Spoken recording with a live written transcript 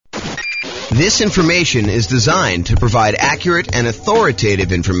This information is designed to provide accurate and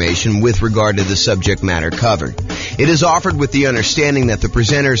authoritative information with regard to the subject matter covered. It is offered with the understanding that the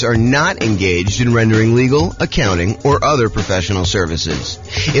presenters are not engaged in rendering legal, accounting, or other professional services.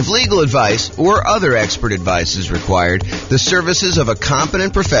 If legal advice or other expert advice is required, the services of a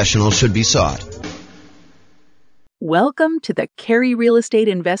competent professional should be sought. Welcome to the Carey Real Estate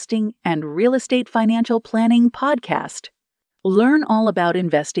Investing and Real Estate Financial Planning podcast. Learn all about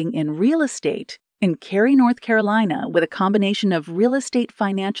investing in real estate in Carey, North Carolina, with a combination of real estate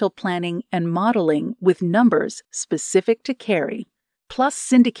financial planning and modeling with numbers specific to Carey, plus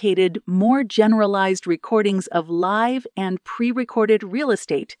syndicated, more generalized recordings of live and pre-recorded real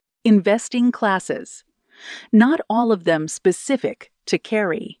estate investing classes, not all of them specific to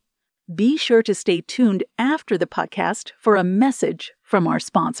Carey. Be sure to stay tuned after the podcast for a message from our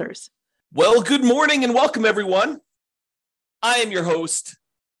sponsors. Well, good morning and welcome, everyone. I am your host,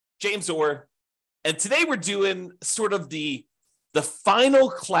 James Orr, and today we're doing sort of the final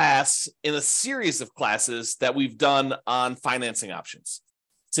class in a series of classes that we've done on financing options.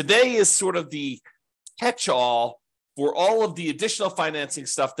 Today is sort of the catch-all for all of the additional financing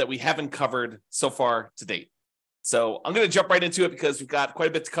stuff that we haven't covered so far to date. So I'm going to jump right into it because we've got quite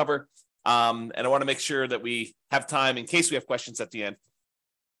a bit to cover, and I want to make sure that we have time in case we have questions at the end.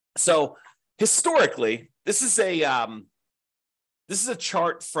 So historically, this is a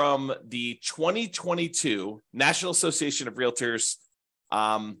chart from the 2022 National Association of Realtors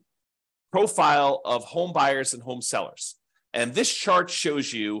profile of home buyers and home sellers. And this chart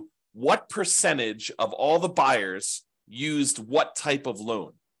shows you what percentage of all the buyers used what type of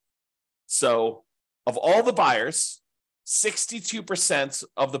loan. So of all the buyers, 62%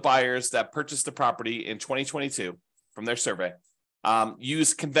 of the buyers that purchased the property in 2022 from their survey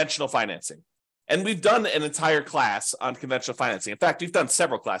used conventional financing. And we've done an entire class on conventional financing. In fact, we've done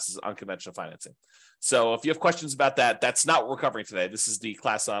several classes on conventional financing. So if you have questions about that, that's not what we're covering today. This is the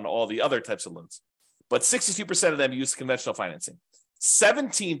class on all the other types of loans. But 62% of them use conventional financing.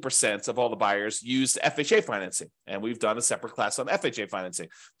 17% of all the buyers used FHA financing. And we've done a separate class on FHA financing.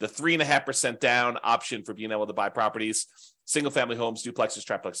 The 3.5% down option for being able to buy properties, single family homes, duplexes,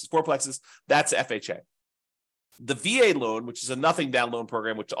 triplexes, fourplexes, that's FHA. The VA loan, which is a nothing down loan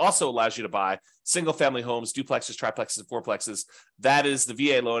program, which also allows you to buy single family homes, duplexes, triplexes, and fourplexes, that is the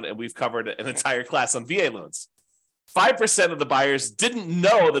VA loan, and we've covered an entire class on VA loans. 5% of the buyers didn't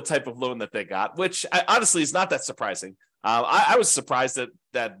know the type of loan that they got, which honestly is not that surprising. I was surprised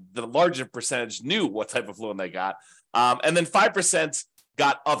that the larger percentage knew what type of loan they got. And then 5%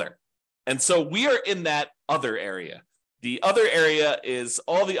 got other. And so we are in that other area. The other area is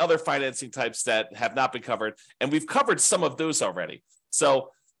all the other financing types that have not been covered, and we've covered some of those already. So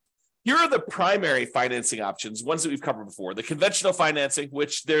here are the primary financing options, ones that we've covered before. The conventional financing,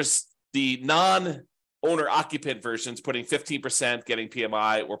 which there's the non-owner-occupant versions, putting 15%, getting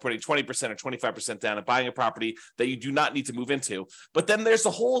PMI, or putting 20% or 25% down and buying a property that you do not need to move into. But then there's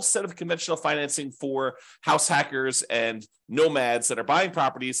a whole set of conventional financing for house hackers and nomads that are buying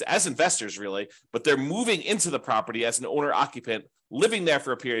properties as investors, really, but they're moving into the property as an owner-occupant, living there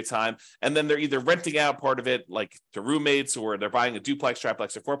for a period of time, and then they're either renting out part of it, like to roommates, or they're buying a duplex,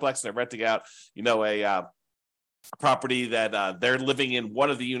 triplex, or fourplex, and they're renting out, a property that they're living in one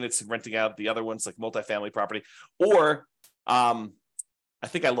of the units and renting out the other ones, like multifamily property, or I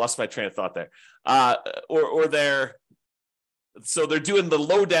think I lost my train of thought there, or they're doing the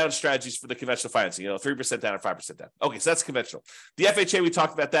low down strategies for the conventional financing, 3% down or 5% down. Okay, so that's conventional. The FHA, we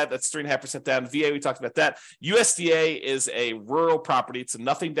talked about that. That's 3.5% down. VA, we talked about that. USDA is a rural property. It's a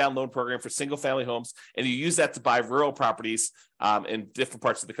nothing down loan program for single family homes, and you use that to buy rural properties in different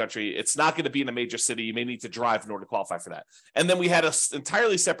parts of the country. It's not going to be in a major city. You may need to drive in order to qualify for that. And then we had an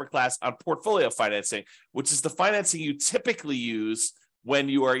entirely separate class on portfolio financing, which is the financing you typically use when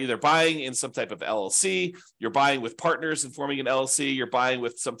you are either buying in some type of LLC, you're buying with partners and forming an LLC, you're buying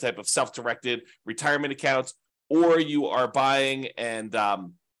with some type of self-directed retirement account, or you are buying and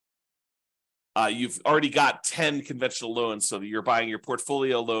you've already got 10 conventional loans, so that you're buying your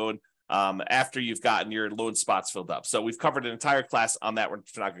portfolio loan after you've gotten your loan spots filled up. So we've covered an entire class on that. We're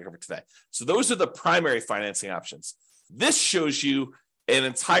not going to cover today. So those are the primary financing options. This shows you an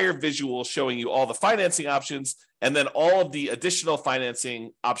entire visual showing you all the financing options and then all of the additional financing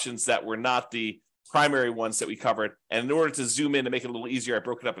options that were not the primary ones that we covered. And in order to zoom in and make it a little easier, I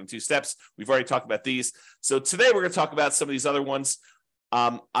broke it up in 2 steps. We've already talked about these. So today we're going to talk about some of these other ones.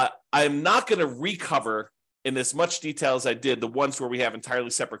 I'm not going to recover in as much detail as I did the ones where we have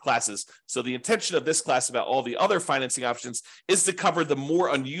entirely separate classes. So the intention of this class about all the other financing options is to cover the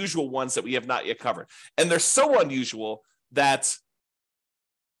more unusual ones that we have not yet covered. And they're so unusual that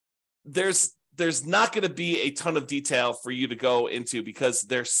there's not going to be a ton of detail for you to go into because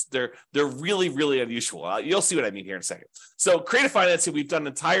they're really, really unusual. You'll see what I mean here in a second. So creative financing, we've done an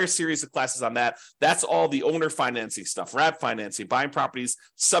entire series of classes on that. That's all the owner financing stuff, wrap financing, buying properties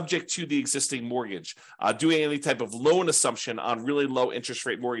subject to the existing mortgage, doing any type of loan assumption on really low interest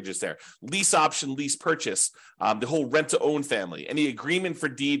rate mortgages there, lease option, lease purchase, the whole rent to own family, any agreement for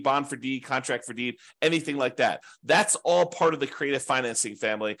deed, bond for deed, contract for deed, anything like that. That's all part of the creative financing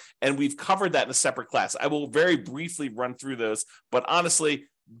family. And we've covered that in a separate class. I will very briefly run through those, but honestly,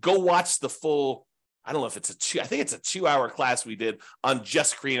 go watch the full, I don't know if it's I think it's a 2-hour class we did on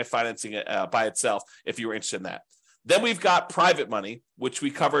just creative financing by itself, if you were interested in that. Then we've got private money, which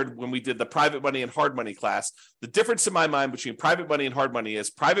we covered when we did the private money and hard money class. The difference in my mind between private money and hard money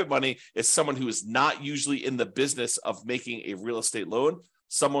is someone who is not usually in the business of making a real estate loan.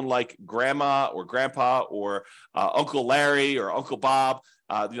 Someone like grandma or grandpa or Uncle Larry or Uncle Bob,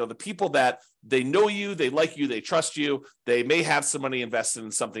 the people that they know you, they like you, they trust you. They may have some money invested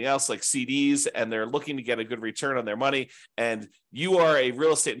in something else like CDs, and they're looking to get a good return on their money. And you are a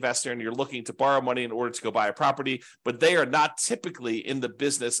real estate investor and you're looking to borrow money in order to go buy a property, but they are not typically in the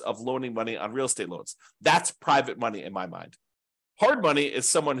business of loaning money on real estate loans. That's private money in my mind. Hard money is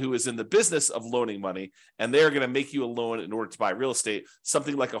someone who is in the business of loaning money, and they're going to make you a loan in order to buy real estate,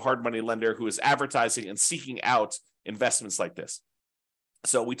 something like a hard money lender who is advertising and seeking out investments like this.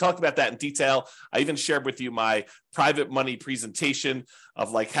 So we talked about that in detail. I even shared with you my private money presentation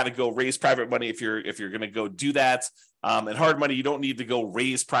of like how to go raise private money if you're going to go do that. And hard money, you don't need to go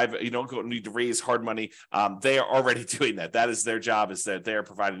raise private. You don't need to raise hard money. They are already doing that. That is their job, is that they're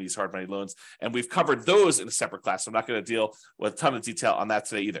providing these hard money loans. And we've covered those in a separate class. So I'm not going to deal with a ton of detail on that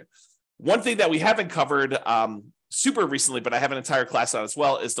today either. One thing that we haven't covered super recently, but I have an entire class on as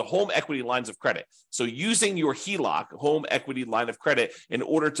well, is the home equity lines of credit. So using your HELOC, home equity line of credit, in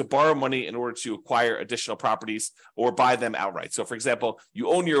order to borrow money in order to acquire additional properties or buy them outright. So for example, you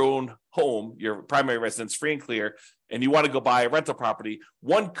own your own home, your primary residence free and clear, and you want to go buy a rental property.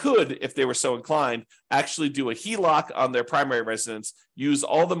 One could, if they were so inclined, actually do a HELOC on their primary residence, use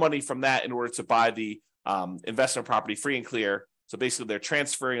all the money from that in order to buy the investment property free and clear. So basically, they're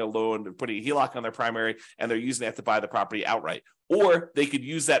transferring a loan, they're putting a HELOC on their primary, and they're using that to buy the property outright. Or they could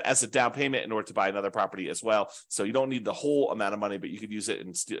use that as a down payment in order to buy another property as well. So you don't need the whole amount of money, but you could use it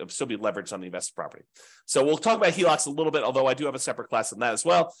and still be leveraged on the invested property. So we'll talk about HELOCs a little bit, although I do have a separate class on that as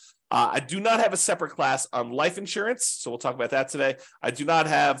well. I do not have a separate class on life insurance, so we'll talk about that today. I do not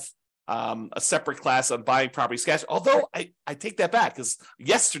have a separate class on buying properties cash, although I take that back, because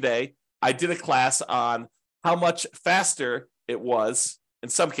yesterday I did a class on how much faster it was, in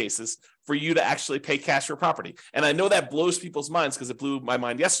some cases, for you to actually pay cash for property. And I know that blows people's minds because it blew my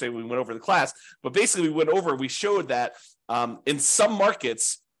mind yesterday when we went over the class. But basically, we showed that in some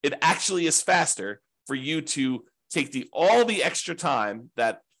markets, it actually is faster for you to take all the extra time,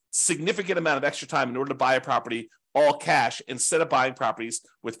 that significant amount of extra time in order to buy a property all cash, instead of buying properties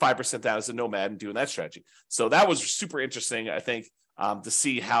with 5% down as a nomad and doing that strategy. So that was super interesting, I think, to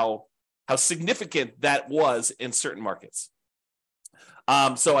see how significant that was in certain markets.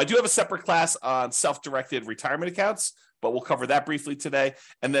 So I do have a separate class on self-directed retirement accounts, but we'll cover that briefly today.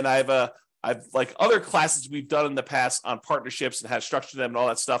 And then I've like other classes we've done in the past on partnerships and how to structure them and all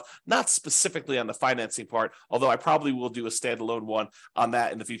that stuff, not specifically on the financing part, although I probably will do a standalone one on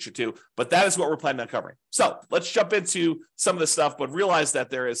that in the future too. But that is what we're planning on covering. So let's jump into some of the stuff, but realize that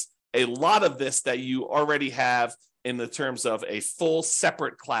there is a lot of this that you already have in the terms of a full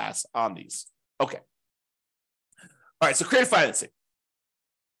separate class on these. Okay. All right, so creative financing.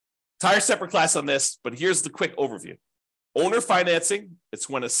 Entire separate class on this, but here's the quick overview. Owner financing, it's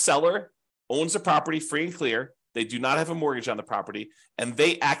when a seller owns a property free and clear, they do not have a mortgage on the property, and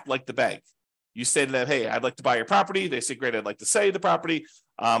they act like the bank. You say to them, hey, I'd like to buy your property. They say, great, I'd like to sell you the property.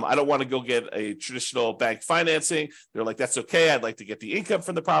 I don't want to go get a traditional bank financing. They're like, that's okay. I'd like to get the income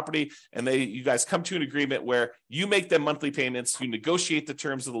from the property. And you guys come to an agreement where you make them monthly payments, you negotiate the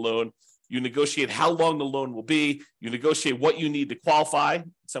terms of the loan, you negotiate how long the loan will be, you negotiate what you need to qualify.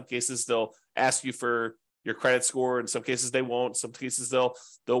 In some cases, they'll ask you for your credit score. In some cases, they won't. Some cases, they'll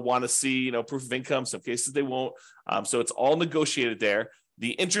want to see, proof of income. Some cases, they won't. So it's all negotiated there.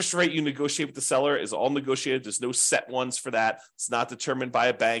 The interest rate you negotiate with the seller is all negotiated. There's no set ones for that. It's not determined by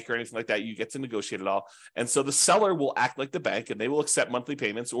a bank or anything like that. You get to negotiate it all. And so the seller will act like the bank, and they will accept monthly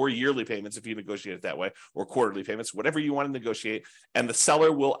payments or yearly payments if you negotiate it that way, or quarterly payments, whatever you want to negotiate. And the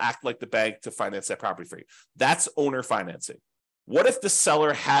seller will act like the bank to finance that property for you. That's owner financing. What if the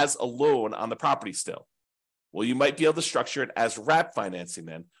seller has a loan on the property still? Well, you might be able to structure it as wrap financing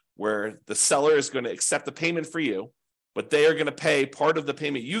then, where the seller is going to accept the payment for you. but they are going to pay part of the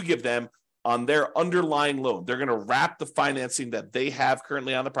payment you give them on their underlying loan. They're going to wrap the financing that they have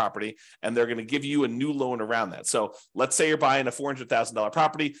currently on the property, and they're going to give you a new loan around that. So let's say you're buying a $400,000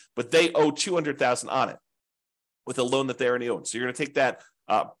 property, but they owe $200,000 on it with a loan that they already own. So you're going to take that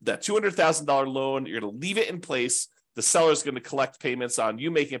 $200,000 loan, you're going to leave it in place. The seller is going to collect payments on you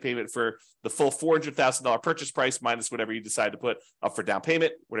making a payment for the full $400,000 purchase price minus whatever you decide to put up for down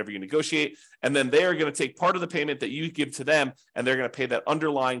payment, whatever you negotiate. And then they are going to take part of the payment that you give to them, and they're going to pay that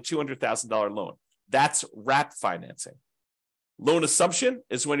underlying $200,000 loan. That's wrap financing. Loan assumption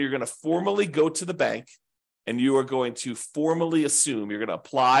is when you're going to formally go to the bank and you are going to formally assume, you're going to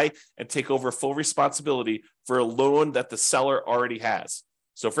apply and take over full responsibility for a loan that the seller already has.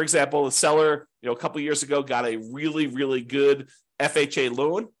 So, for example, the seller, a couple of years ago got a really, really good FHA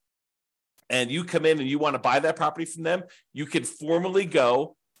loan, and you come in and you want to buy that property from them. You can formally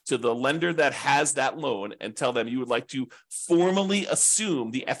go to the lender that has that loan and tell them you would like to formally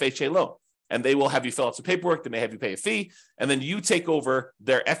assume the FHA loan, and they will have you fill out some paperwork. They may have you pay a fee, and then you take over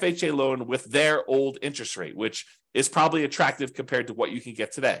their FHA loan with their old interest rate, which is probably attractive compared to what you can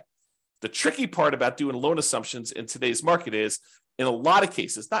get today. The tricky part about doing loan assumptions in today's market is, in a lot of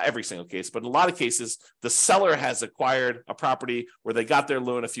cases, not every single case, but in a lot of cases, the seller has acquired a property where they got their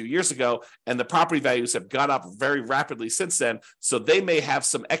loan a few years ago, and the property values have gone up very rapidly since then. So they may have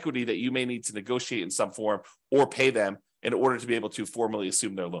some equity that you may need to negotiate in some form or pay them in order to be able to formally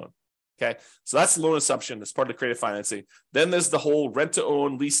assume their loan. Okay, so that's loan assumption. That's part of creative financing. Then there's the whole rent to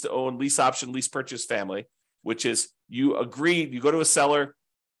own, lease option, lease purchase family, which is you agree, you go to a seller.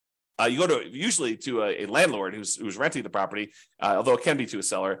 You go to usually to a landlord who's renting the property, although it can be to a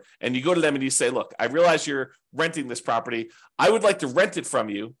seller, and you go to them and you say, look, I realize you're renting this property. I would like to rent it from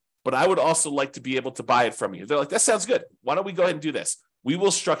you, but I would also like to be able to buy it from you. They're like, that sounds good. Why don't we go ahead and do this? We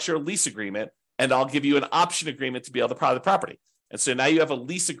will structure a lease agreement, and I'll give you an option agreement to be able to buy the property. And so now you have a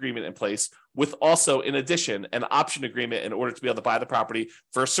lease agreement in place with also, in addition, an option agreement in order to be able to buy the property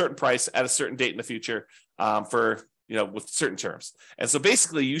for a certain price at a certain date in the future with certain terms. And so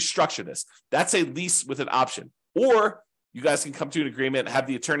basically you structure this. That's a lease with an option. Or you guys can come to an agreement, have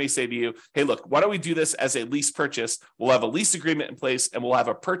the attorney say to you, hey, look, why don't we do this as a lease purchase? We'll have a lease agreement in place, and we'll have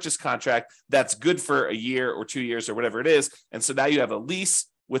a purchase contract that's good for a year or 2 years or whatever it is. And so now you have a lease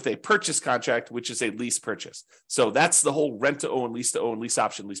with a purchase contract, which is a lease purchase. So that's the whole rent to own, lease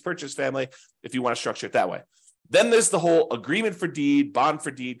option, lease purchase family, if you want to structure it that way. Then there's the whole agreement for deed, bond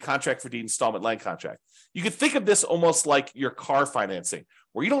for deed, contract for deed, installment line contract. You could think of this almost like your car financing,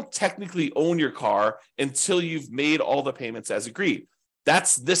 where you don't technically own your car until you've made all the payments as agreed.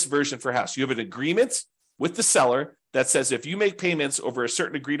 That's this version for house. You have an agreement with the seller that says if you make payments over a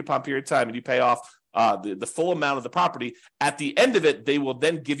certain agreed upon period of time and you pay off the full amount of the property, at the end of it, they will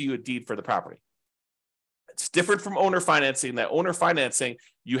then give you a deed for the property. It's different from owner financing. That owner financing,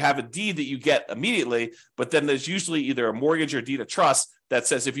 you have a deed that you get immediately, but then there's usually either a mortgage or a deed of trust that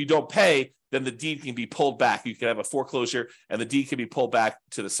says if you don't pay, then the deed can be pulled back. You can have a foreclosure and the deed can be pulled back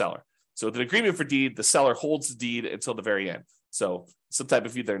to the seller. So with an agreement for deed, the seller holds the deed until the very end. So some type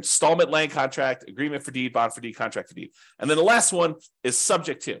of either installment land contract, agreement for deed, bond for deed, contract for deed. And then the last one is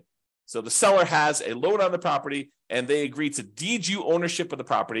subject to. So the seller has a loan on the property and they agree to deed you ownership of the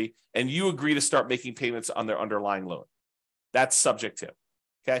property, and you agree to start making payments on their underlying loan. That's subject to.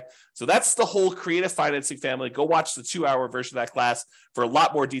 Okay, so that's the whole creative financing family. Go watch the 2-hour version of that class for a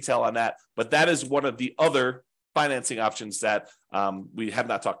lot more detail on that. But that is one of the other financing options that we have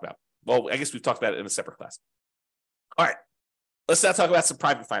not talked about. Well, I guess we've talked about it in a separate class. All right, let's now talk about some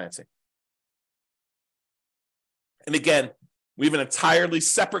private financing. And again, we have an entirely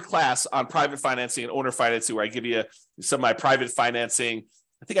separate class on private financing and owner financing where I give you some of my private financing.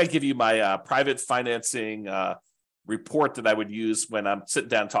 I think I give you my private financing report that I would use when I'm sitting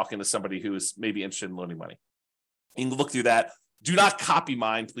down talking to somebody who is maybe interested in loaning money. You can look through that. Do not copy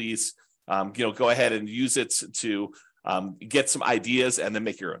mine, please. Go ahead and use it to get some ideas and then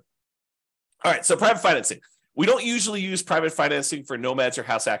make your own. All right, so private financing. We don't usually use private financing for nomads or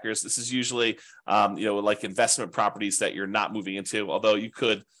house hackers. This is usually, like investment properties that you're not moving into, although you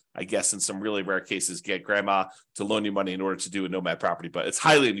could, I guess, in some really rare cases, get grandma to loan you money in order to do a nomad property, but it's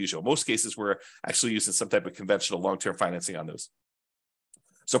highly unusual. Most cases, we're actually using some type of conventional long-term financing on those.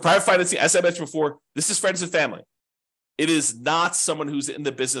 So private financing, as I mentioned before, this is friends and family. It is not someone who's in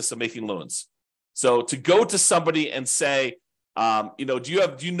the business of making loans. So to go to somebody and say, do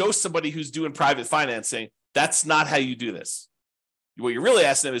you know somebody who's doing private financing? That's not how you do this. What you're really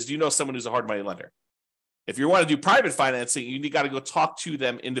asking them is, do you know someone who's a hard money lender? If you want to do private financing, you got to go talk to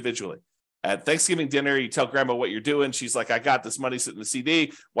them individually. At Thanksgiving dinner, you tell grandma what you're doing. She's like, I got this money sitting in the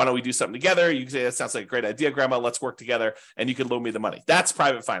CD. Why don't we do something together? You can say, that sounds like a great idea, grandma. Let's work together. And you can loan me the money. That's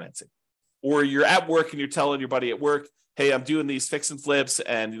private financing. Or you're at work and you're telling your buddy at work, hey, I'm doing these fix and flips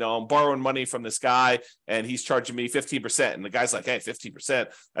and, I'm borrowing money from this guy and he's charging me 15%. And the guy's like, hey, 15%,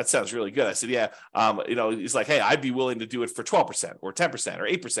 that sounds really good. I said, yeah. He's like, hey, I'd be willing to do it for 12% or 10% or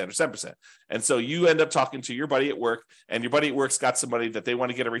 8% or 7%. And so you end up talking to your buddy at work and your buddy at work's got some money that they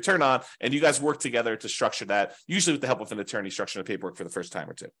want to get a return on. And you guys work together to structure that, usually with the help of an attorney structuring the paperwork for the first time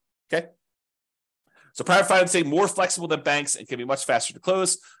or two. Okay. So private financing, more flexible than banks and can be much faster to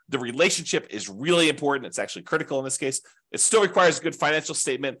close. The relationship is really important. It's actually critical in this case. It still requires a good financial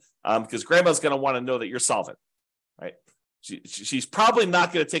statement because grandma's going to want to know that you're solvent, right? She's probably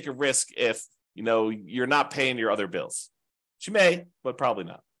not going to take a risk if, you're not paying your other bills. She may, but probably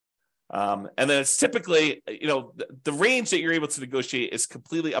not. And then it's typically, the range that you're able to negotiate is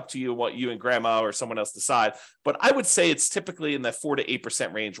completely up to you, what you and grandma or someone else decide. But I would say it's typically in the 4 to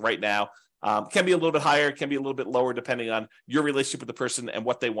 8% range right now. Can be a little bit higher, can be a little bit lower, depending on your relationship with the person and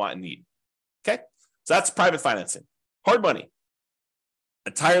what they want and need. Okay, so that's private financing. Hard money,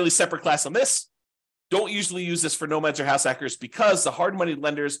 entirely separate class on this. Don't usually use this for nomads or house hackers because the hard money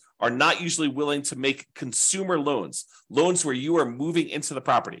lenders are not usually willing to make consumer loans where you are moving into the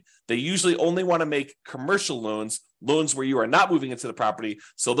property. They usually only want to make commercial loans where you are not moving into the property.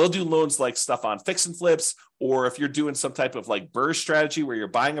 So they'll do loans like stuff on fix and flips, or if you're doing some type of like BRRRR strategy where you're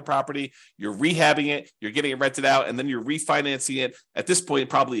buying a property, you're rehabbing it, you're getting it rented out, and then you're refinancing it at this point,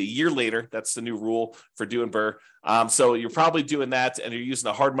 probably a year later. That's the new rule for doing BRRRR. So you're probably doing that and you're using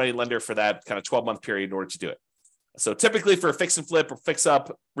a hard money lender for that kind of 12-month period in order to do it. So typically for a fix and flip or fix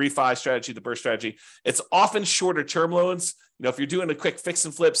up refi strategy, the BRRRR strategy, it's often shorter term loans. If you're doing a quick fix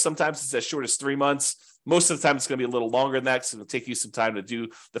and flip, sometimes it's as short as 3 months. Most of the time, it's going to be a little longer than that. So it'll take you some time to do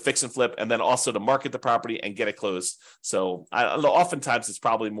the fix and flip and then also to market the property and get it closed. So oftentimes it's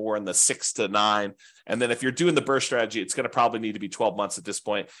probably more in the 6 to 9. And then if you're doing the BRRRR strategy, it's going to probably need to be 12 months at this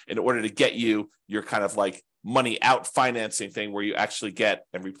point in order to get you your kind of like money out financing thing where you actually get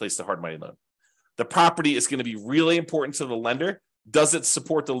and replace the hard money loan. The property is going to be really important to the lender. Does it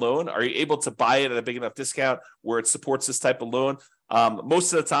support the loan? Are you able to buy it at a big enough discount where it supports this type of loan?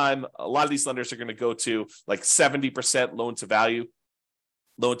 Most of the time, a lot of these lenders are going to go to like 70% loan to value,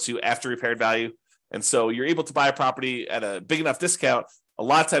 loan to after repaired value. And so you're able to buy a property at a big enough discount. A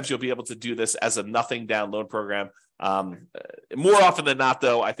lot of times you'll be able to do this as a nothing down loan program. More often than not,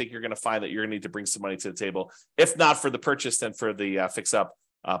 though, I think you're going to find that you're going to need to bring some money to the table, if not for the purchase, then for the fix up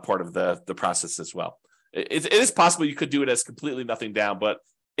part of the process as well. It is possible you could do it as completely nothing down, but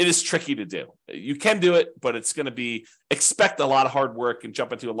it is tricky to do. You can do it, but it's going to expect a lot of hard work and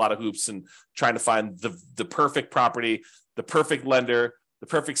jump into a lot of hoops and trying to find the perfect property, the perfect lender, the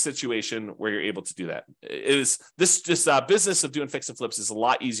perfect situation where you're able to do that. This business of doing fix and flips is a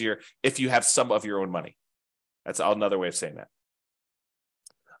lot easier if you have some of your own money. That's another way of saying that.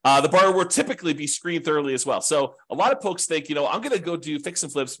 The borrower will typically be screened thoroughly as well. So a lot of folks think, I'm going to go do fix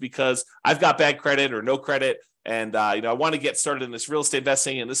and flips because I've got bad credit or no credit. And, I want to get started in this real estate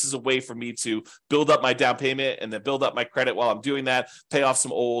investing. And this is a way for me to build up my down payment and then build up my credit while I'm doing that, pay off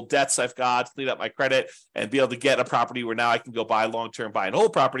some old debts I've got, clean up my credit and be able to get a property where now I can go buy long-term buy and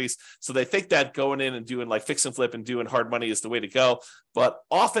hold properties. So they think that going in and doing like fix and flip and doing hard money is the way to go. But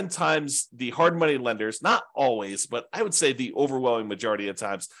oftentimes the hard money lenders, not always, but I would say the overwhelming majority of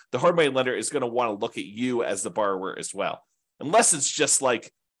times, the hard money lender is going to want to look at you as the borrower as well. Unless it's just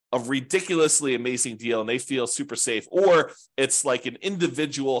like a ridiculously amazing deal and they feel super safe, or it's like an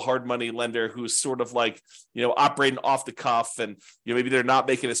individual hard money lender who's sort of like, operating off the cuff and, maybe they're not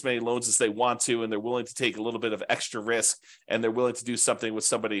making as many loans as they want to, and they're willing to take a little bit of extra risk and they're willing to do something with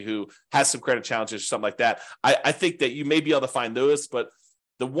somebody who has some credit challenges or something like that. I think that you may be able to find those, but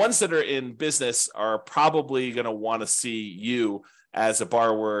the ones that are in business are probably going to want to see you as a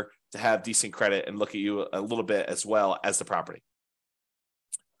borrower to have decent credit and look at you a little bit as well as the property.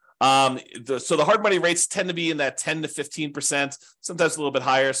 So the hard money rates tend to be in that 10 to 15%, sometimes a little bit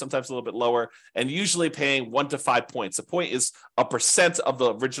higher, sometimes a little bit lower, and usually paying 1 to 5 points. A point is a percent of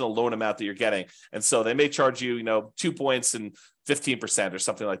the original loan amount that you're getting. And so they may charge you, 2 points and 15% or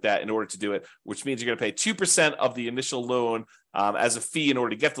something like that in order to do it, which means you're going to pay 2% of the initial loan as a fee in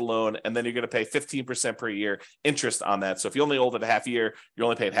order to get the loan. And then you're going to pay 15% per year interest on that. So if you only hold it a half year, you're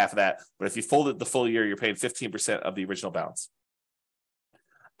only paying half of that. But if you fold it the full year, you're paying 15% of the original balance.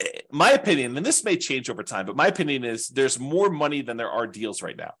 My opinion, and this may change over time, but my opinion is there's more money than there are deals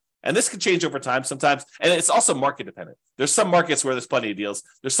right now. And this could change over time sometimes. And it's also market dependent. There's some markets where there's plenty of deals.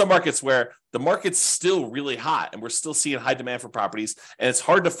 There's some markets where the market's still really hot and we're still seeing high demand for properties. And it's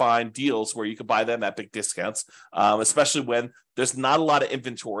hard to find deals where you can buy them at big discounts, especially when there's not a lot of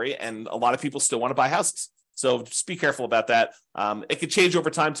inventory and a lot of people still want to buy houses. So just be careful about that. It could change over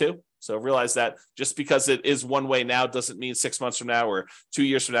time too. So realize that just because it is one way now doesn't mean 6 months from now or 2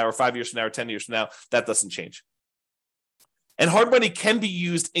 years from now or 5 years from now or 10 years from now, that doesn't change. And hard money can be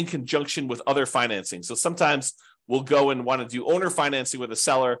used in conjunction with other financing. So sometimes we'll go and want to do owner financing with a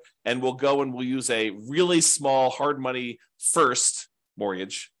seller, and we'll go and we'll use a really small hard money first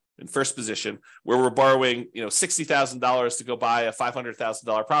mortgage in first position, where we're borrowing, $60,000 to go buy a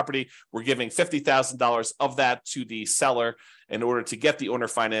 $500,000 property. We're giving $50,000 of that to the seller in order to get the owner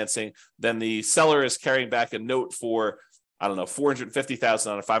financing. Then the seller is carrying back a note for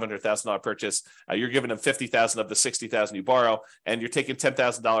 $450,000 on a $500,000 purchase. You're giving them $50,000 of the $60,000 you borrow, and you're taking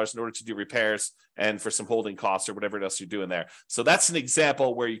 $10,000 in order to do repairs and for some holding costs or whatever else you're doing there. So that's an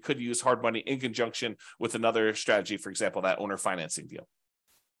example where you could use hard money in conjunction with another strategy, for example, that owner financing deal.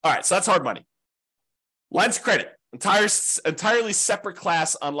 All right, so that's hard money. Lines of credit, entirely separate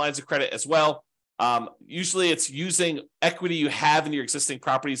class on lines of credit as well. Usually it's using equity you have in your existing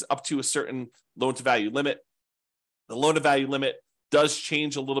properties up to a certain loan-to-value limit. The loan-to-value limit does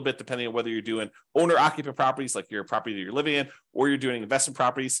change a little bit depending on whether you're doing owner-occupant properties, like your property that you're living in, or you're doing investment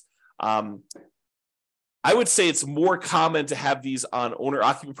properties. I would say it's more common to have these on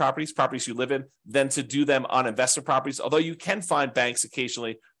owner-occupant properties you live in, than to do them on investment properties, although you can find banks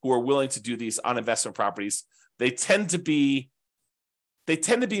occasionally who are willing to do these on investment properties. They tend to be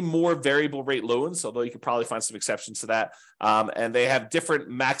more variable rate loans, although you could probably find some exceptions to that. And they have different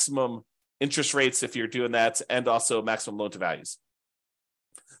maximum interest rates if you're doing that, and also maximum loan to values.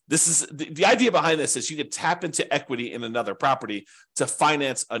 This is the idea behind this is you could tap into equity in another property to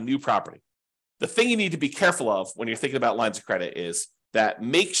finance a new property. The thing you need to be careful of when you're thinking about lines of credit is that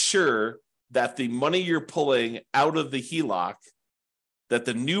make sure that the money you're pulling out of the HELOC, that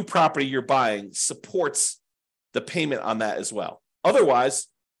the new property you're buying supports the payment on that as well. Otherwise,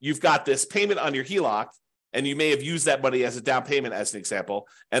 you've got this payment on your HELOC, and you may have used that money as a down payment, as an example,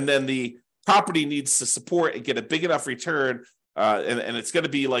 and then the property needs to support and get a big enough return, and it's going to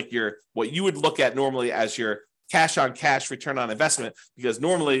be like what you would look at normally as your cash on cash return on investment, because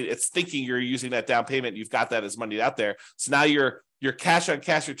normally it's thinking you're using that down payment, you've got that as money out there. So now your cash on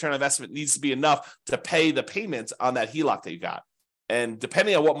cash return on investment needs to be enough to pay the payments on that HELOC that you got. And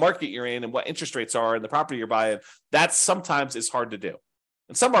depending on what market you're in and what interest rates are in the property you're buying, that sometimes is hard to do.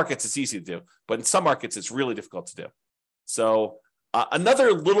 In some markets, it's easy to do, but in some markets, it's really difficult to do. So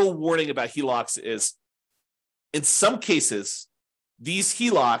another little warning about HELOCs is, in some cases, these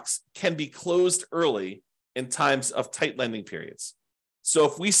HELOCs can be closed early in times of tight lending periods. So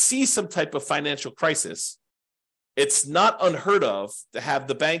if we see some type of financial crisis, it's not unheard of to have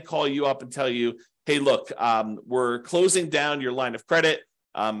the bank call you up and tell you, hey, look, we're closing down your line of credit.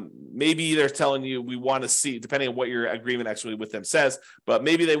 Maybe they're telling you we want to see, depending on what your agreement actually with them says, but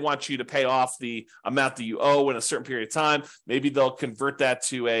maybe they want you to pay off the amount that you owe in a certain period of time. Maybe they'll convert that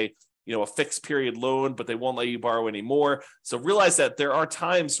to a fixed period loan, but they won't let you borrow anymore. So realize that there are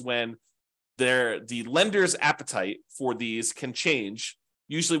times when the lender's appetite for these can change,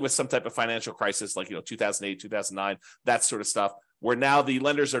 usually with some type of financial crisis, like 2008, 2009, that sort of stuff, where now the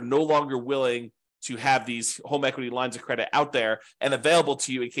lenders are no longer willing to have these home equity lines of credit out there and available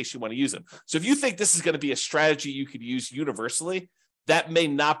to you in case you want to use them. So if you think this is going to be a strategy you could use universally, that may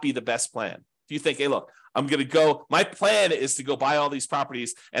not be the best plan. If you think, hey, look, my plan is to go buy all these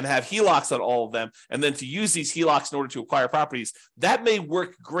properties and have HELOCs on all of them, and then to use these HELOCs in order to acquire properties, that may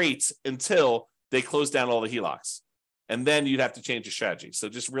work great until they close down all the HELOCs. And then you'd have to change your strategy. So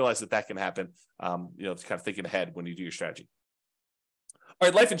just realize that can happen, kind of thinking ahead when you do your strategy. All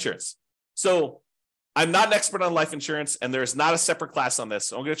right, life insurance. So I'm not an expert on life insurance, and there's not a separate class on this.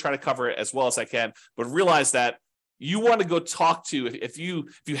 So I'm going to try to cover it as well as I can, but realize that you want to go talk to, if you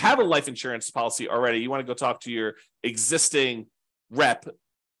have a life insurance policy already, you want to go talk to your existing rep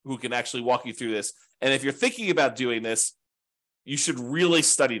who can actually walk you through this. And if you're thinking about doing this, you should really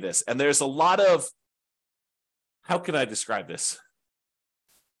study this. And there's a lot of, how can I describe this?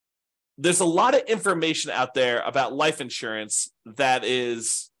 There's a lot of information out there about life insurance that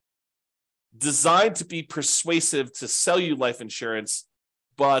is designed to be persuasive to sell you life insurance,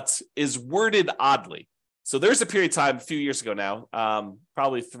 but is worded oddly. So there's a period of time a few years ago now,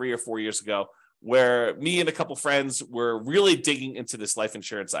 probably 3 or 4 years ago, where me and a couple friends were really digging into this life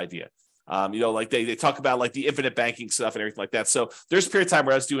insurance idea. Like they talk about like the infinite banking stuff and everything like that. So there's a period of time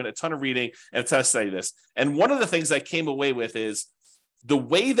where I was doing a ton of reading and a ton of study this. And one of the things I came away with is the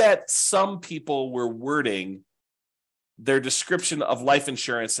way that some people were wording their description of life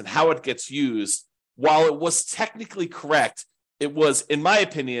insurance and how it gets used, while it was technically correct, it was, in my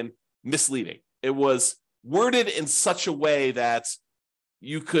opinion, misleading. It was worded in such a way that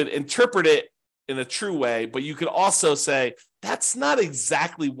you could interpret it in a true way, but you could also say, that's not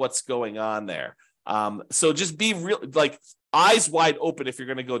exactly what's going on there. So just be real, like eyes wide open if you're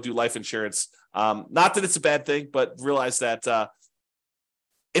going to go do life insurance. Not that it's a bad thing, but realize that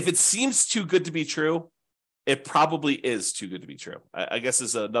if it seems too good to be true, it probably is too good to be true. I guess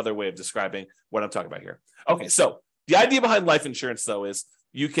is another way of describing what I'm talking about here. Okay, so the idea behind life insurance, though, is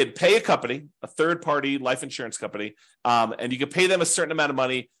you can pay a company, a third-party life insurance company, and you can pay them a certain amount of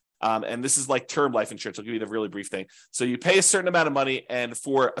money. And this is like term life insurance. I'll give you the really brief thing. So you pay a certain amount of money, and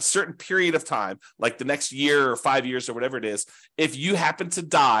for a certain period of time, like the next year or 5 years or whatever it is, if you happen to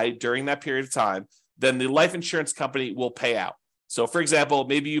die during that period of time, then the life insurance company will pay out. So, for example,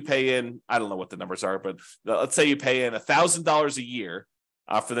 maybe you pay in, I don't know what the numbers are, but let's say you pay in $1,000 a year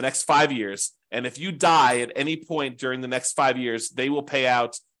for the next 5 years. And if you die at any point during the next 5 years, they will pay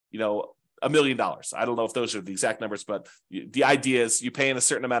out, $1 million. I don't know if those are the exact numbers, but the idea is you pay in a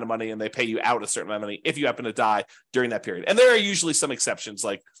certain amount of money and they pay you out a certain amount of money if you happen to die during that period. And there are usually some exceptions,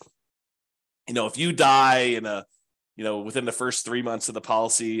 like, if you die in within the first 3 months of the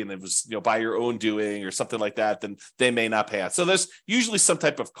policy and it was, by your own doing or something like that, then they may not pay out. So there's usually some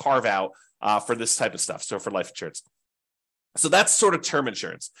type of carve out for this type of stuff. So for life insurance. So that's sort of term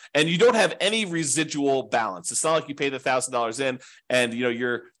insurance, and you don't have any residual balance. It's not like you pay the $1,000 in, and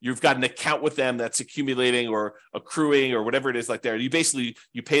you've got an account with them that's accumulating or accruing or whatever it is like there. You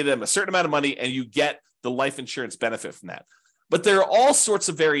pay them a certain amount of money, and you get the life insurance benefit from that. But there are all sorts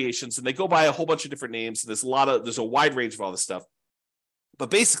of variations, and they go by a whole bunch of different names. There's a wide range of all this stuff. But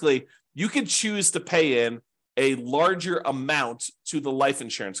basically, you can choose to pay in a larger amount to the life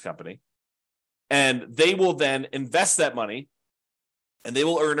insurance company. And they will then invest that money and they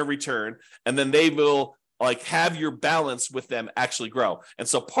will earn a return. And then they will have your balance with them actually grow. And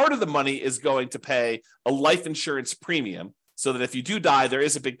so part of the money is going to pay a life insurance premium so that if you do die, there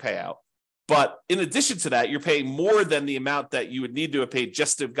is a big payout. But in addition to that, you're paying more than the amount that you would need to have paid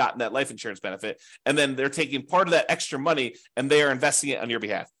just to have gotten that life insurance benefit. And then they're taking part of that extra money and they are investing it on your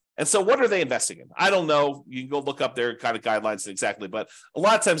behalf. And so what are they investing in? I don't know. You can go look up their kind of guidelines exactly, but a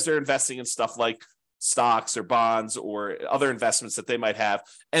lot of times they're investing in stuff like stocks or bonds or other investments that they might have.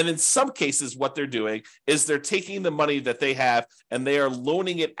 And in some cases, what they're doing is they're taking the money that they have and they are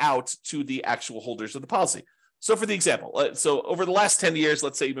loaning it out to the actual holders of the policy. So for the example, so over the last 10 years,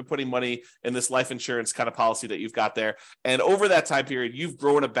 let's say you've been putting money in this life insurance kind of policy that you've got there. And over that time period, you've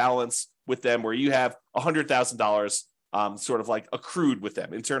grown a balance with them where you have $100,000 sort of like accrued with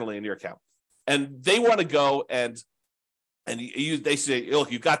them internally in your account. And they want to go and they say,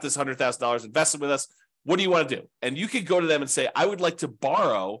 look, you've got this $100,000 invested with us. What do you want to do? And you could go to them and say, I would like to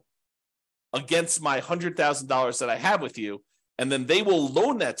borrow against my $100,000 that I have with you. And then they will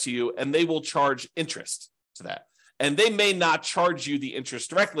loan that to you and they will charge interest to that. And they may not charge you the interest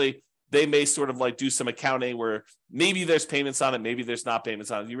directly. They may sort of do some accounting where maybe there's payments on it, maybe there's not payments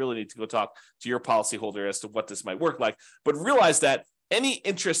on it. You really need to go talk to your policyholder as to what this might work like. But realize that any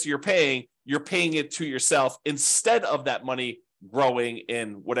interest you're paying it to yourself instead of that money growing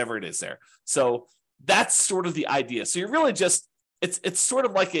in whatever it is there. So that's sort of the idea. So you're really just, it's sort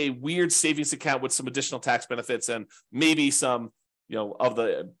of like a weird savings account with some additional tax benefits and maybe some, of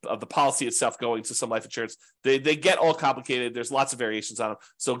the policy itself going to some life insurance. They get all complicated. There's lots of variations on them.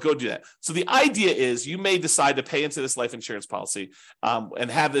 So go do that. So the idea is you may decide to pay into this life insurance policy and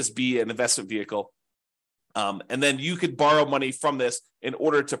have this be an investment vehicle. And then you could borrow money from this in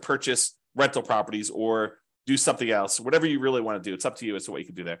order to purchase rental properties or do something else, whatever you really want to do. It's up to you as to what you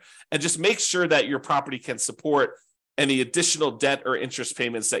can do there. And just make sure that your property can support any additional debt or interest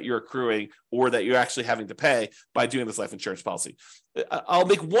payments that you're accruing or that you're actually having to pay by doing this life insurance policy. I'll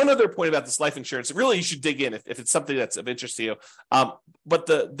make one other point about this life insurance. Really, you should dig in if it's something that's of interest to you. But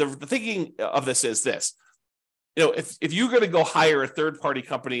the thinking of this is this. If you're going to go hire a third-party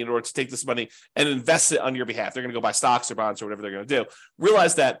company in order to take this money and invest it on your behalf, they're going to go buy stocks or bonds or whatever they're going to do.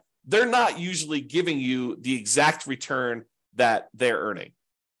 Realize that they're not usually giving you the exact return that they're earning.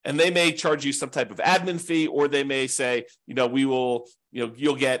 And they may charge you some type of admin fee, or they may say, we will,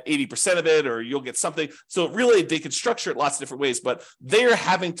 you'll get 80% of it, or you'll get something. So really, they can structure it lots of different ways, but they're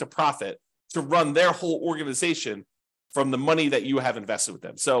having to profit to run their whole organization from the money that you have invested with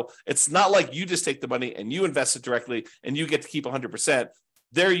them. So it's not like you just take the money and you invest it directly and you get to keep 100%.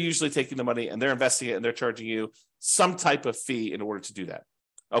 They're usually taking the money and they're investing it and they're charging you some type of fee in order to do that.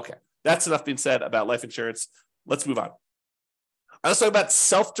 Okay, that's enough being said about life insurance. Let's move on. I was talking about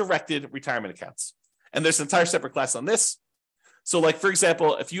self-directed retirement accounts. And there's an entire separate class on this. So like, for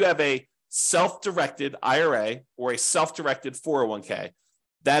example, if you have a self-directed IRA or a self-directed 401k,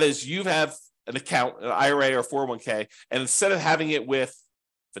 that is, you have an account, an IRA or 401k, and instead of having it with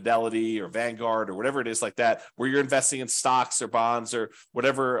Fidelity or Vanguard or whatever it is like that, where you're investing in stocks or bonds or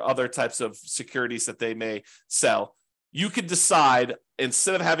whatever other types of securities that they may sell, you could decide,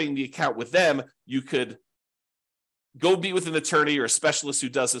 instead of having the account with them, you could go be with an attorney or a specialist who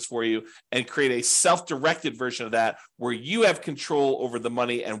does this for you and create a self-directed version of that where you have control over the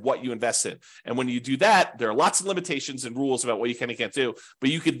money and what you invest in. And when you do that, there are lots of limitations and rules about what you can and can't do, but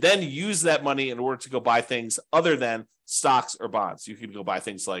you could then use that money in order to go buy things other than stocks or bonds. You could go buy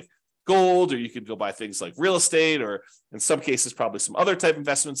things like gold, or you could go buy things like real estate, or in some cases, probably some other type of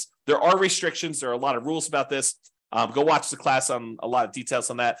investments. There are restrictions. There are a lot of rules about this. Go watch the class on a lot of details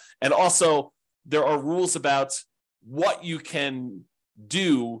on that. And also there are rules about what you can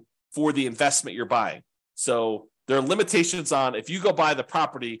do for the investment you're buying. So there are limitations on, if you go buy the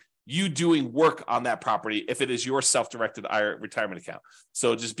property, you doing work on that property if it is your self-directed retirement account.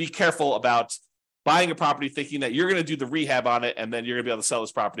 So just be careful about buying a property thinking that you're going to do the rehab on it and then you're going to be able to sell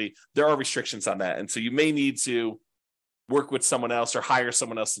this property. There are restrictions on that. And so you may need to work with someone else or hire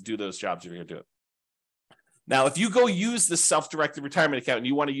someone else to do those jobs if you're going to do it. Now, if you go use the self-directed retirement account and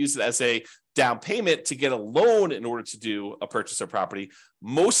you want to use it as a down payment to get a loan in order to do a purchase of property,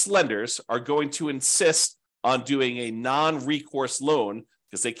 most lenders are going to insist on doing a non-recourse loan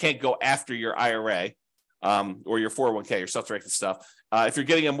because they can't go after your IRA or your 401k, your self-directed stuff, if you're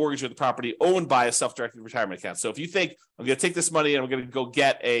getting a mortgage with the property owned by a self-directed retirement account. So if you think, I'm going to take this money and I'm going to go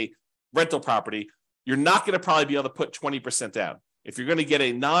get a rental property, you're not going to probably be able to put 20% down. If you're going to get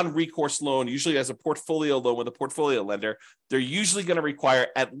a non-recourse loan, usually as a portfolio loan with a portfolio lender, they're usually going to require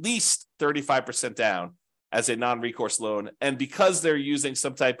at least 35% down as a non-recourse loan. And because they're using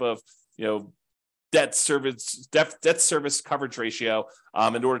some type of, debt service coverage ratio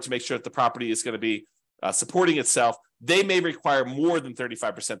in order to make sure that the property is going to be supporting itself, they may require more than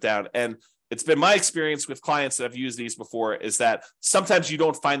 35% down. And it's been my experience with clients that have used these before is that sometimes you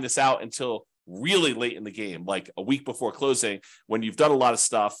don't find this out until really late in the game, like a week before closing, when you've done a lot of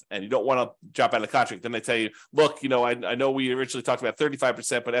stuff and you don't want to jump out of the contract. Then they tell you, look, I know we originally talked about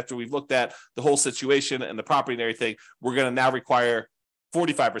 35%, but after we've looked at the whole situation and the property and everything, we're going to now require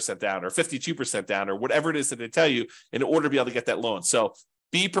 45% down or 52% down or whatever it is that they tell you in order to be able to get that loan. So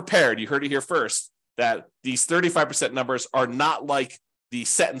be prepared. You heard it here first that these 35% numbers are not like the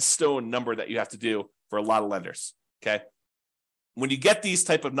set in stone number that you have to do for a lot of lenders. Okay. When you get these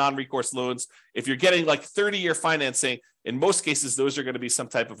type of non-recourse loans, if you're getting like 30-year financing, in most cases, those are going to be some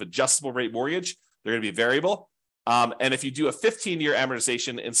type of adjustable rate mortgage. They're going to be variable. And if you do a 15-year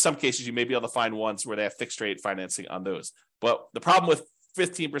amortization, in some cases, you may be able to find ones where they have fixed rate financing on those. But the problem with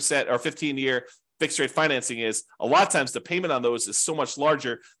 15% or 15-year fixed rate financing is a lot of times the payment on those is so much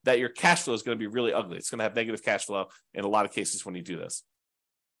larger that your cash flow is going to be really ugly. It's going to have negative cash flow in a lot of cases when you do this.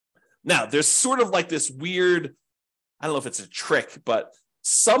 Now, there's sort of like this weird, I don't know if it's a trick, but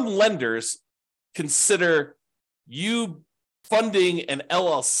some lenders consider you funding an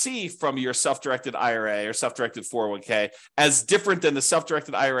LLC from your self-directed IRA or self-directed 401k as different than the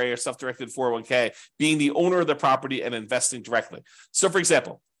self-directed IRA or self-directed 401k being the owner of the property and investing directly. So, for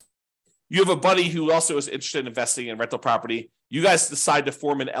example, you have a buddy who also is interested in investing in rental property. You guys decide to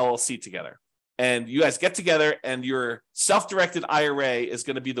form an LLC together. And you guys get together and your self-directed IRA is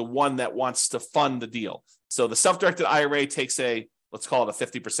going to be the one that wants to fund the deal. So the self-directed IRA takes let's call it a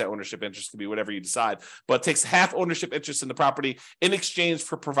 50% ownership interest, could be whatever you decide, but it takes half ownership interest in the property in exchange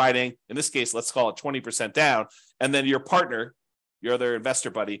for providing, in this case, let's call it 20% down. And then your partner, your other investor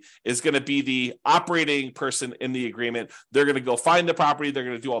buddy, is going to be the operating person in the agreement. They're going to go find the property. They're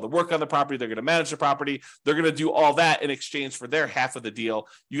going to do all the work on the property. They're going to manage the property. They're going to do all that in exchange for their half of the deal.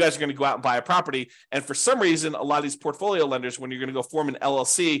 You guys are going to go out and buy a property. And for some reason, a lot of these portfolio lenders, when you're going to go form an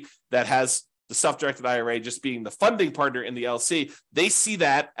LLC that has the self-directed IRA just being the funding partner in the LLC, they see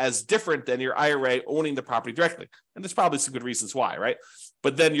that as different than your IRA owning the property directly. And there's probably some good reasons why, right?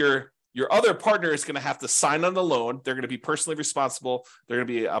 But then your other partner is going to have to sign on the loan. They're going to be personally responsible. They're going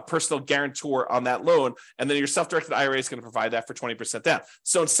to be a personal guarantor on that loan. And then your self-directed IRA is going to provide that for 20% down.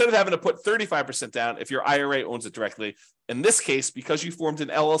 So instead of having to put 35% down, if your IRA owns it directly, in this case, because you formed an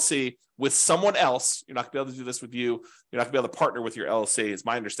LLC with someone else, you're not going to be able to do this with you. You're not going to be able to partner with your LLC, is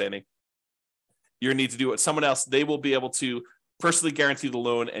my understanding. You need to do it with someone else. They will be able to personally guarantee the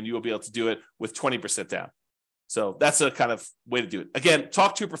loan, and you will be able to do it with 20% down. So that's a kind of way to do it. Again,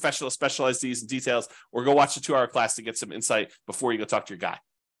 talk to a professional, specialize these in details, or go watch the 2-hour class to get some insight before you go talk to your guy.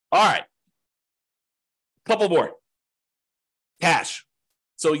 All right. Couple more. Cash.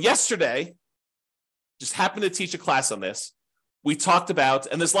 So yesterday, just happened to teach a class on this. We talked about,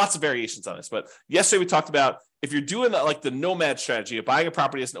 and there's lots of variations on this, but yesterday we talked about if you're doing like the nomad strategy of buying a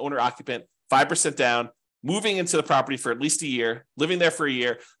property as an owner occupant, 5% down, moving into the property for at least a year, living there for a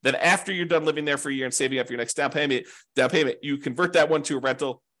year, then after you're done living there for a year and saving up your next down payment, you convert that one to a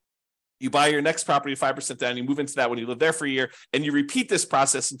rental. You buy your next property 5% down, you move into that one, you live there for a year, and you repeat this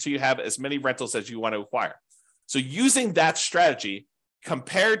process until you have as many rentals as you want to acquire. So using that strategy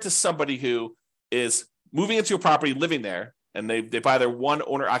compared to somebody who is moving into a property, living there, and they buy their one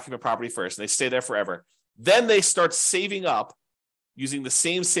owner occupant property first, and they stay there forever. Then they start saving up using the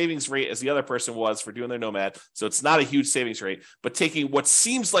same savings rate as the other person was for doing their nomad. So it's not a huge savings rate, but taking what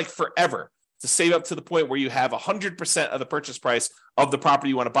seems like forever to save up to the point where you have 100% of the purchase price of the property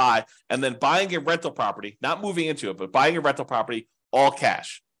you want to buy, and then buying a rental property, not moving into it, but buying a rental property, all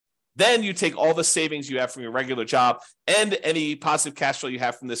cash. Then you take all the savings you have from your regular job and any positive cash flow you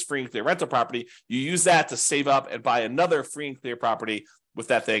have from this free and clear rental property, you use that to save up and buy another free and clear property with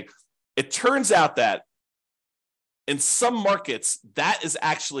that thing. It turns out that in some markets, that is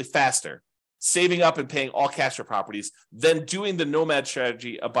actually faster, saving up and paying all cash for properties, than doing the nomad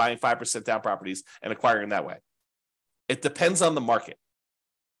strategy of buying 5% down properties and acquiring that way. It depends on the market.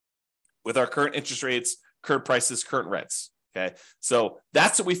 With our current interest rates, current prices, current rents. Okay, so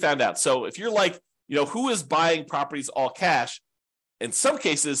that's what we found out. So if you're like, who is buying properties all cash? In some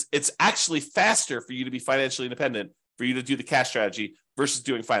cases, it's actually faster for you to be financially independent, for you to do the cash strategy versus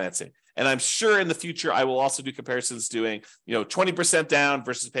doing financing. And I'm sure in the future, I will also do comparisons doing, 20% down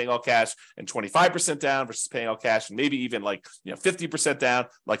versus paying all cash, and 25% down versus paying all cash, and maybe even 50% down,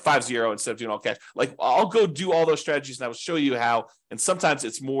 like 50 instead of doing all cash. Like I'll go do all those strategies and I will show you how, and sometimes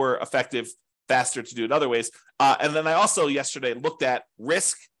it's more effective, faster to do it other ways. And then I also yesterday looked at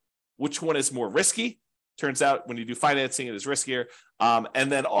risk, which one is more risky. Turns out when you do financing, it is riskier.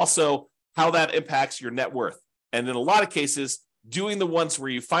 And then also how that impacts your net worth. And in a lot of cases, doing the ones where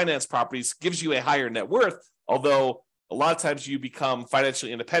you finance properties gives you a higher net worth, although a lot of times you become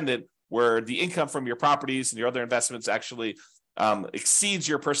financially independent where the income from your properties and your other investments actually exceeds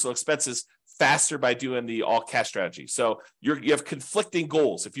your personal expenses faster by doing the all cash strategy. So you have conflicting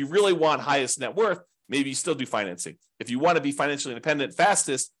goals. If you really want highest net worth, maybe you still do financing. If you want to be financially independent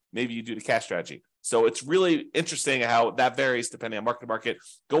fastest, maybe you do the cash strategy. So it's really interesting how that varies depending on market to market.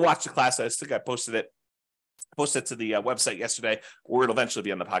 Go watch the class. I think I posted it to the website yesterday, or it'll eventually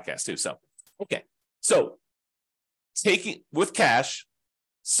be on the podcast too. So, okay. So taking with cash,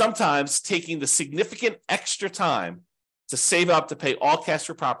 sometimes taking the significant extra time to save up to pay all cash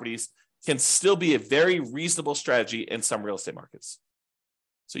for properties can still be a very reasonable strategy in some real estate markets.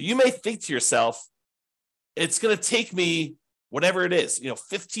 So you may think to yourself, it's going to take me whatever it is,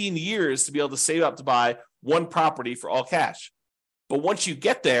 15 years to be able to save up to buy one property for all cash. But once you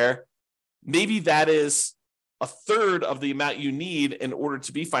get there, maybe that is a third of the amount you need in order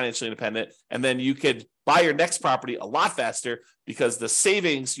to be financially independent. And then you could buy your next property a lot faster because the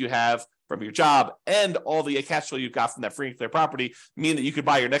savings you have from your job and all the cash flow you've got from that free and clear property mean that you could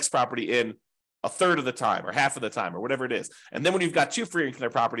buy your next property in a third of the time or half of the time or whatever it is. And then when you've got two free and clear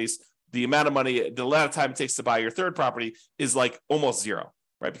properties, the amount of time it takes to buy your third property is like almost zero,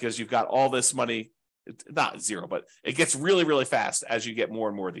 right? Because you've got all this money, not zero, but it gets really, really fast as you get more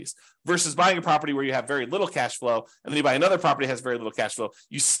and more of these. Versus buying a property where you have very little cash flow, and then you buy another property that has very little cash flow.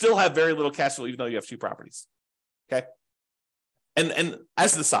 You still have very little cash flow, even though you have two properties. Okay. And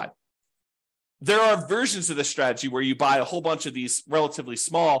as an aside, there are versions of this strategy where you buy a whole bunch of these relatively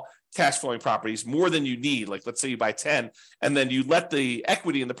small cash flowing properties, more than you need. Like let's say you buy 10, and then you let the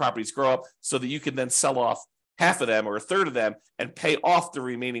equity in the properties grow up so that you can then sell off half of them or a third of them and pay off the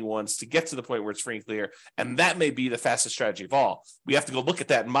remaining ones to get to the point where it's free and clear. And that may be the fastest strategy of all. We have to go look at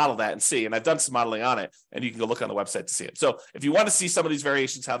that and model that and see. And I've done some modeling on it, and you can go look on the website to see it. So if you want to see some of these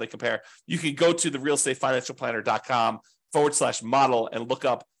variations, how they compare, you can go to the realestatefinancialplanner.com/model and look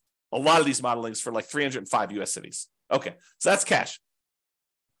up a lot of these modelings for like 305 US cities. Okay, so that's cash.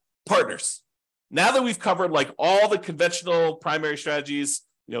 Partners. Now that we've covered like all the conventional primary strategies,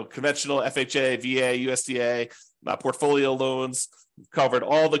 conventional FHA, VA, USDA, portfolio loans, we've covered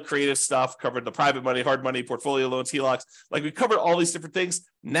all the creative stuff, covered the private money, hard money, portfolio loans, HELOCs, like we covered all these different things.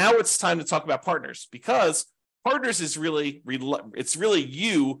 Now it's time to talk about partners, because partners is really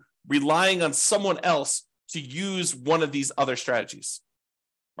you relying on someone else to use one of these other strategies.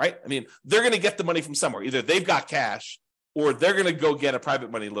 Right? I mean, they're going to get the money from somewhere. Either they've got cash, or they're going to go get a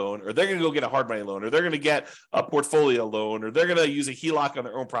private money loan, or they're going to go get a hard money loan, or they're going to get a portfolio loan, or they're going to use a HELOC on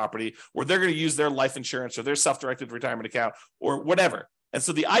their own property, or they're going to use their life insurance or their self-directed retirement account or whatever. And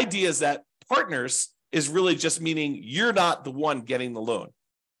so the idea is that partners is really just meaning you're not the one getting the loan.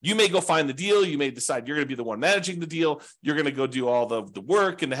 You may go find the deal. You may decide you're going to be the one managing the deal. You're going to go do all the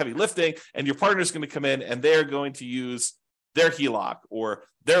work and the heavy lifting, and your partner's going to come in and they're going to use their HELOC or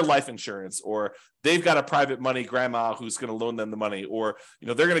their life insurance, or they've got a private money grandma who's going to loan them the money, or,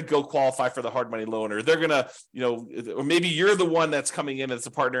 they're going to go qualify for the hard money loan, or they're going to, or maybe you're the one that's coming in as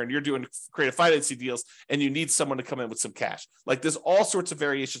a partner and you're doing creative financing deals and you need someone to come in with some cash. Like, there's all sorts of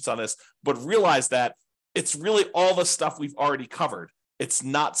variations on this, but realize that it's really all the stuff we've already covered. It's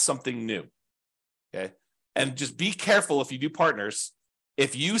not something new. Okay. And just be careful if you do partners.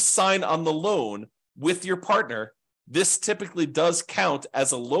 If you sign on the loan with your partner, this typically does count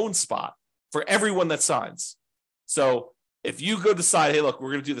as a loan spot for everyone that signs. So if you go decide, hey, look, we're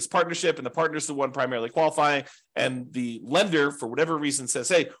going to do this partnership, and the partner's the one primarily qualifying, and the lender, for whatever reason, says,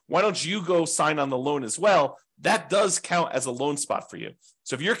 hey, why don't you go sign on the loan as well? That does count as a loan spot for you.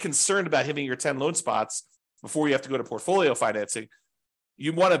 So if you're concerned about hitting your 10 loan spots before you have to go to portfolio financing,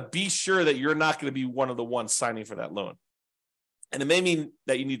 you want to be sure that you're not going to be one of the ones signing for that loan. And it may mean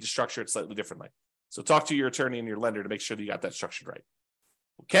that you need to structure it slightly differently. So talk to your attorney and your lender to make sure that you got that structured right.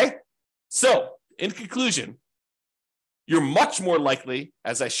 Okay? So in conclusion, you're much more likely,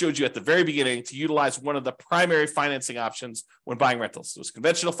 as I showed you at the very beginning, to utilize one of the primary financing options when buying rentals. So it's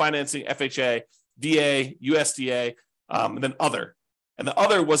conventional financing, FHA, VA, USDA, and then other. And the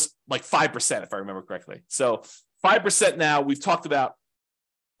other was like 5%, if I remember correctly. So 5% now, we've talked about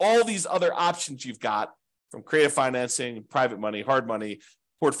all these other options you've got, from creative financing, private money, hard money,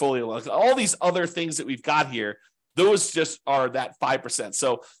 portfolio loans, all these other things that we've got here, those just are that 5%.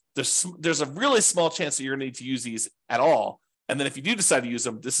 So there's a really small chance that you're going to need to use these at all. And then if you do decide to use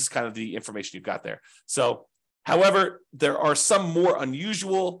them, this is kind of the information you've got there. So, however, there are some more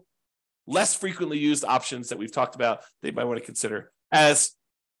unusual, less frequently used options that we've talked about that you might want to consider, as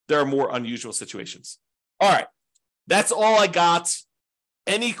there are more unusual situations. All right, that's all I got.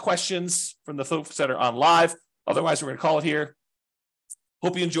 Any questions from the folks that are on live? Otherwise, we're going to call it here.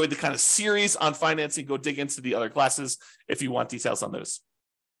 Hope you enjoyed the kind of series on financing. Go dig into the other classes if you want details on those.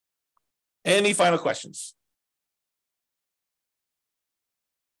 Any final questions?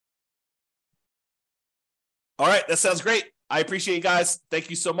 All right, that sounds great. I appreciate you guys. Thank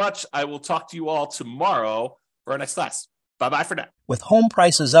you so much. I will talk to you all tomorrow for our next class. Bye-bye for now. With home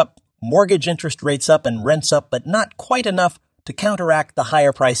prices up, mortgage interest rates up, and rents up, but not quite enough to counteract the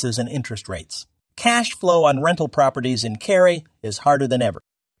higher prices and interest rates, cash flow on rental properties in Cary is harder than ever.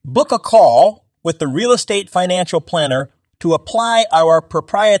 Book a call with the Real Estate Financial Planner to apply our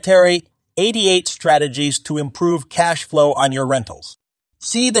proprietary 88 strategies to improve cash flow on your rentals.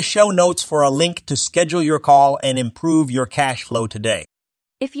 See the show notes for a link to schedule your call and improve your cash flow today.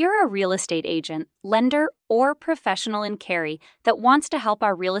 If you're a real estate agent, lender, or professional in Cary that wants to help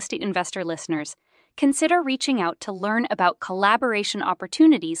our real estate investor listeners, consider reaching out to learn about collaboration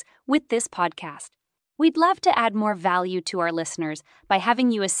opportunities with this podcast. We'd love to add more value to our listeners by having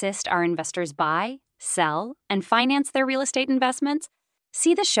you assist our investors buy, sell, and finance their real estate investments.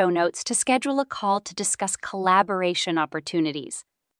 See the show notes to schedule a call to discuss collaboration opportunities.